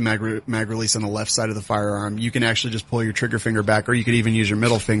to hit the mag release on the left side of the firearm, you can actually just pull your trigger finger back, or you could even use your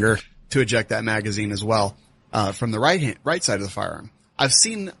middle finger to eject that magazine as well, from the right side of the firearm. I've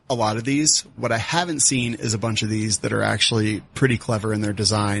seen a lot of these. What I haven't seen is a bunch of these that are actually pretty clever in their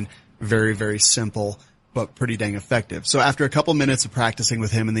design. Very, very simple, but pretty dang effective. So after a couple minutes of practicing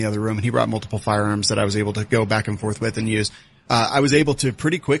with him in the other room, and he brought multiple firearms that I was able to go back and forth with and use, I was able to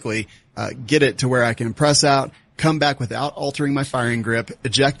pretty quickly get it to where I can press out, come back without altering my firing grip,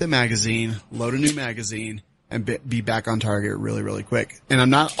 eject the magazine, load a new magazine, and be back on target really, really quick. And I'm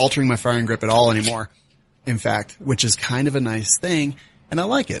not altering my firing grip at all anymore, in fact, which is kind of a nice thing, and I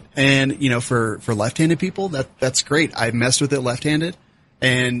like it. And, you know, for left-handed people, that's great. I messed with it left-handed,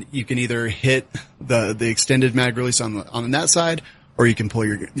 and you can either hit the extended mag release on that side, or you can pull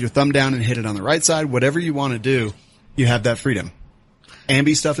your thumb down and hit it on the right side. Whatever you want to do, you have that freedom.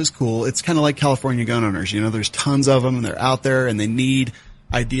 Ambi stuff is cool. It's kind of like California gun owners. You know, there's tons of them, and they're out there, and they need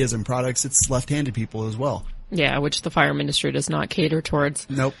ideas and products. It's left-handed people as well. Yeah, which the firearm industry does not cater towards.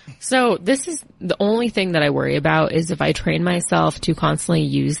 Nope. So this is the only thing that I worry about is if I train myself to constantly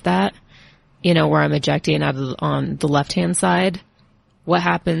use that, you know, where I'm ejecting on the left-hand side. What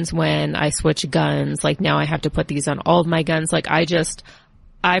happens when I switch guns? Like now I have to put these on all of my guns. Like I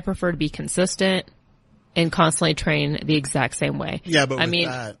prefer to be consistent and constantly train the exact same way. Yeah, but I mean,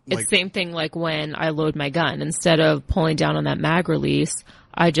 it's the same thing like when I load my gun. Instead of pulling down on that mag release,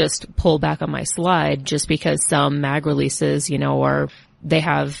 I just pull back on my slide just because some mag releases, you know, they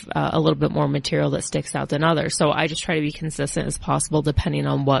have a little bit more material that sticks out than others. So I just try to be consistent as possible depending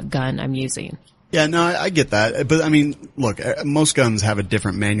on what gun I'm using. Yeah, no, I get that. But I mean, look, most guns have a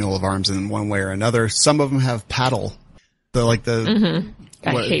different manual of arms in one way or another. Some of them have paddle. I hate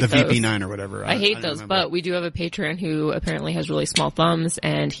the those. VP9 or whatever. I hate those, but we do have a patron who apparently has really small thumbs,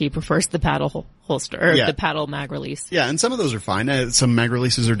 and he prefers the paddle holster, or the paddle mag release. Yeah, and some of those are fine. Some mag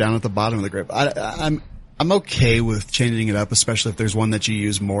releases are down at the bottom of the grip. I'm okay with changing it up, especially if there's one that you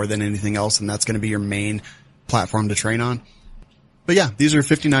use more than anything else, and that's going to be your main platform to train on. But yeah, these are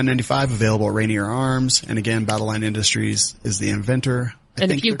 $59.95, available at Rainier Arms, and again, Battleline Industries is the inventor.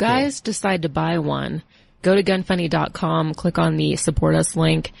 And if you guys decide to buy one, go to gunfunny.com, click on the support us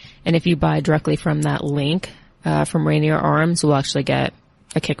link, and if you buy directly from that link, from Rainier Arms, we'll actually get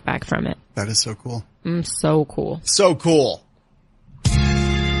a kickback from it. That is so cool. So cool. So cool.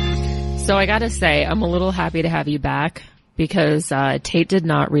 So I gotta say, I'm a little happy to have you back because, Tate did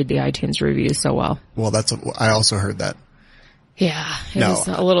not read the iTunes reviews so well. Well, I also heard that. Yeah, it was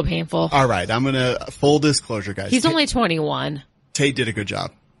a little painful. All right, I'm gonna, full disclosure, guys. He's only 21. Tate did a good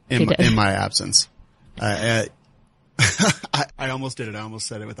job in my absence. I almost did it. I almost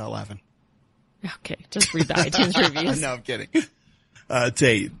said it without laughing. Okay, just read the iTunes reviews. No, I'm kidding.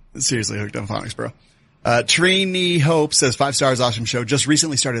 Tate, seriously hooked on phonics, bro. Trini Hope says 5 stars, awesome show. Just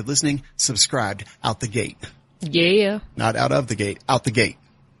recently started listening, subscribed out the gate. Yeah. Not out of the gate, out the gate.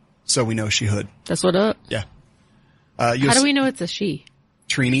 So we know she hood. That's what up. Yeah. How do we know it's a she?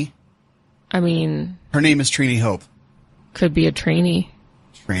 Trini. I mean, her name is Trini Hope. Could be a trainee.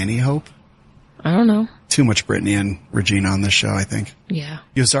 Tranny Hope? I don't know. Too much Brittany and Regina on this show, I think. Yeah.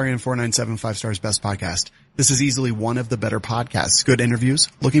 Yosarian497, 5 stars, best podcast. This is easily one of the better podcasts. Good interviews.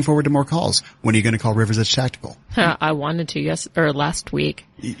 Looking forward to more calls. When are you going to call Rivers Edge Tactical? I wanted to, last week.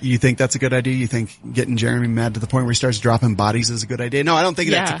 You think that's a good idea? You think getting Jeremy mad to the point where he starts dropping bodies is a good idea? No, I don't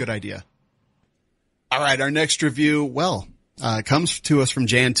think that's a good idea. All right, our next review, comes to us from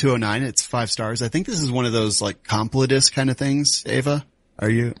Jan209. It's 5 stars. I think this is one of those like Complidus kind of things. Ava, are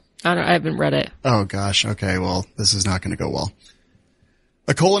you? I haven't read it. Oh gosh. Okay. Well, this is not going to go well.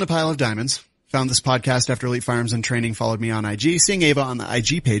 A coal in a pile of diamonds. Found this podcast after Elite Firearms and Training followed me on IG. Seeing Ava on the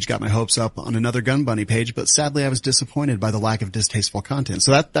IG page got my hopes up on another Gun Bunny page, but sadly I was disappointed by the lack of distasteful content.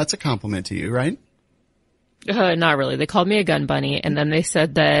 So that's a compliment to you, right? Not really. They called me a gun bunny, and then they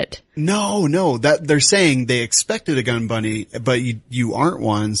said that... No, that they're saying they expected a gun bunny, but you aren't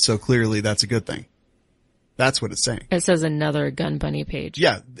one, so clearly that's a good thing. That's what it's saying. It says another gun bunny page.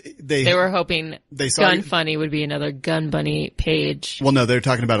 Yeah, they were hoping Gun Funny would be another gun bunny page. Well, no, they're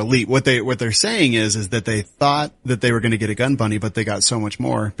talking about Elite. What they're saying is that they thought that they were going to get a gun bunny, but they got so much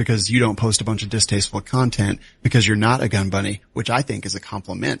more because you don't post a bunch of distasteful content because you're not a gun bunny, which I think is a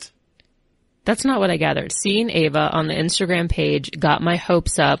compliment. That's not what I gathered. Seeing Ava on the Instagram page got my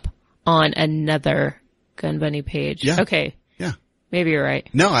hopes up on another Gun Bunny page. Yeah. Okay. Yeah. Maybe you're right.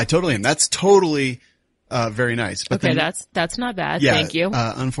 No, I totally am. That's totally, very nice. But okay, that's not bad. Yeah, thank you.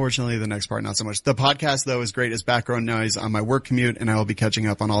 Unfortunately, the next part, not so much. The podcast, though, is great as background noise on my work commute, and I will be catching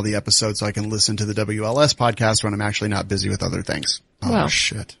up on all the episodes so I can listen to the WLS podcast when I'm actually not busy with other things. Oh,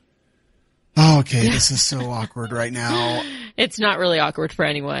 shit. Oh, okay, this is so awkward right now. It's not really awkward for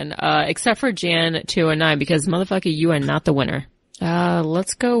anyone, except for Jan209, because motherfucker, you are not the winner.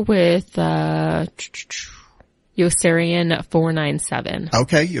 Let's go with, Yossarian 497.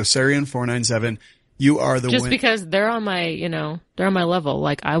 Okay, Yossarian 497. You are the Just because they're on my level.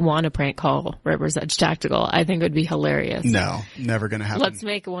 Like, I want to prank call Rivers Edge Tactical. I think it would be hilarious. No, never gonna happen. Let's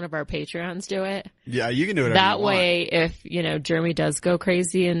make one of our Patreons do it. Yeah, you can do it. That way, if, Jeremy does go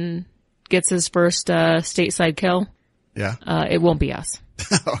crazy and gets his first, stateside kill. Yeah. It won't be us.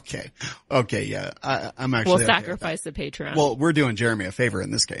 Okay. Yeah. I'm actually. We'll sacrifice the Patreon. Well, we're doing Jeremy a favor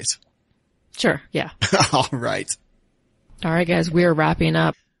in this case. Sure. Yeah. All right. All right, guys. We are wrapping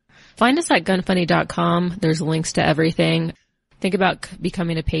up. Find us at gunfunny.com. There's links to everything. Think about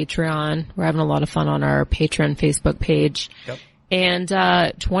becoming a Patreon. We're having a lot of fun on our Patreon Facebook page. Yep. And,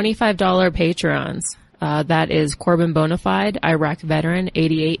 $25 Patrons. That is Corbin Bonafide, Iraq veteran,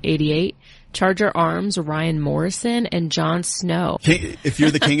 8888. Charger Arms, Ryan Morrison, and Jon Snow. If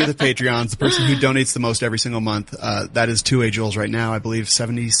you're the king of the Patreons, the person who donates the most every single month, that is 2A Jules right now. I believe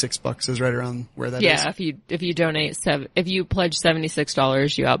 $76 is right around where that is. Yeah, if you donate if you pledge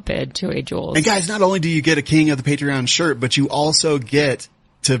 $76, you outbid 2A Jules. And guys, not only do you get a King of the Patreon shirt, but you also get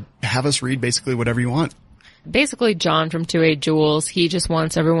to have us read basically whatever you want. Basically, John from 2A Jules, he just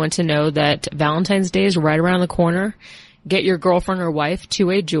wants everyone to know that Valentine's Day is right around the corner. Get your girlfriend or wife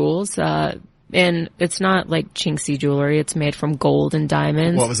 2A Jules, and it's not like chinksy jewelry. It's made from gold and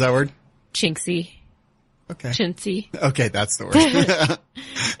diamonds. What was that word? Chinksy. Okay. Chintzy. Okay, that's the word.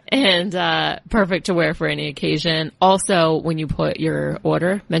 And, perfect to wear for any occasion. Also, when you put your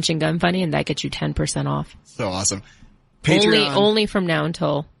order, mention Gun Funny, and that gets you 10% off. So awesome. Patreon. Only from now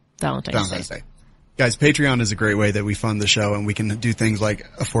until Valentine's Day. Guys, Patreon is a great way that we fund the show, and we can do things like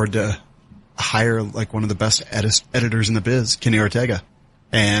afford to hire like one of the best editors in the biz, Kenny Ortega.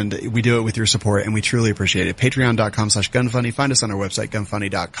 And we do it with your support, and we truly appreciate it. Patreon.com/gunfunny. Find us on our website,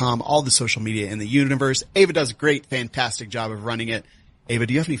 gunfunny.com. All the social media in the universe. Ava does a great, fantastic job of running it. Ava,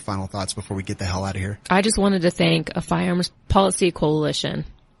 do you have any final thoughts before we get the hell out of here? I just wanted to thank a Firearms Policy Coalition.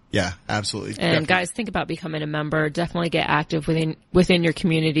 Yeah, absolutely. And definitely. Guys, think about becoming a member. Definitely get active within your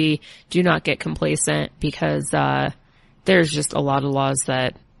community. Do not get complacent, because there's just a lot of laws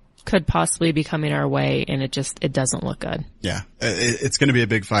that could possibly be coming our way, and it doesn't look good. Yeah, it's going to be a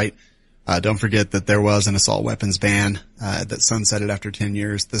big fight. Don't forget that there was an assault weapons ban that sunsetted after 10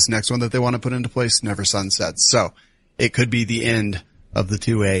 years. This next one that they want to put into place never sunsets. So it could be the end of the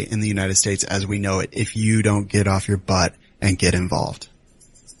 2A in the United States as we know it if you don't get off your butt and get involved.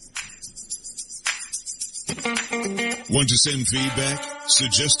 Want to send feedback?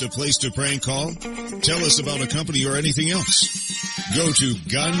 Suggest a place to prank call? Tell us about a company or anything else? Go to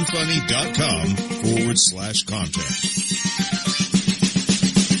gunfunny.com/contact.